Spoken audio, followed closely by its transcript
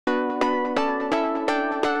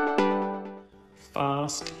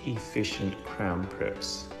fast, efficient crown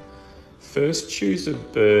preps. First, choose a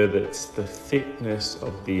burr that's the thickness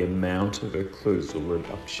of the amount of occlusal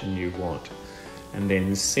reduction you want, and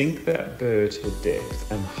then sink that burr to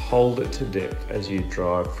depth and hold it to depth as you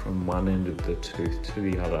drive from one end of the tooth to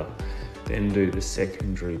the other. Then do the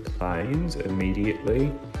secondary planes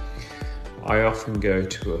immediately. I often go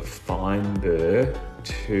to a fine burr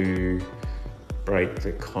to break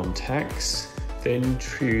the contacts. Then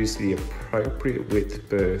choose the appropriate width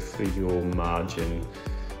burr for your margin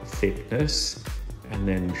thickness and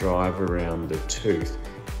then drive around the tooth.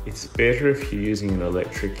 It's better if you're using an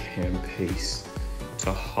electric handpiece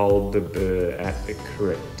to hold the burr at the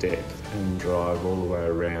correct depth and drive all the way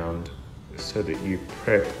around so that you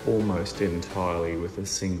prep almost entirely with a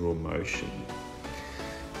single motion.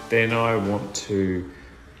 Then I want to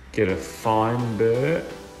get a fine burr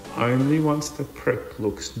only once the prep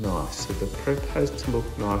looks nice. So the prep has to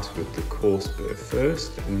look nice with the coarse burr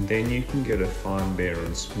first, and then you can get a fine burr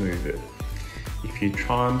and smooth it. If you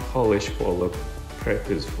try and polish while the prep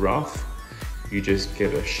is rough, you just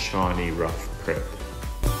get a shiny rough prep.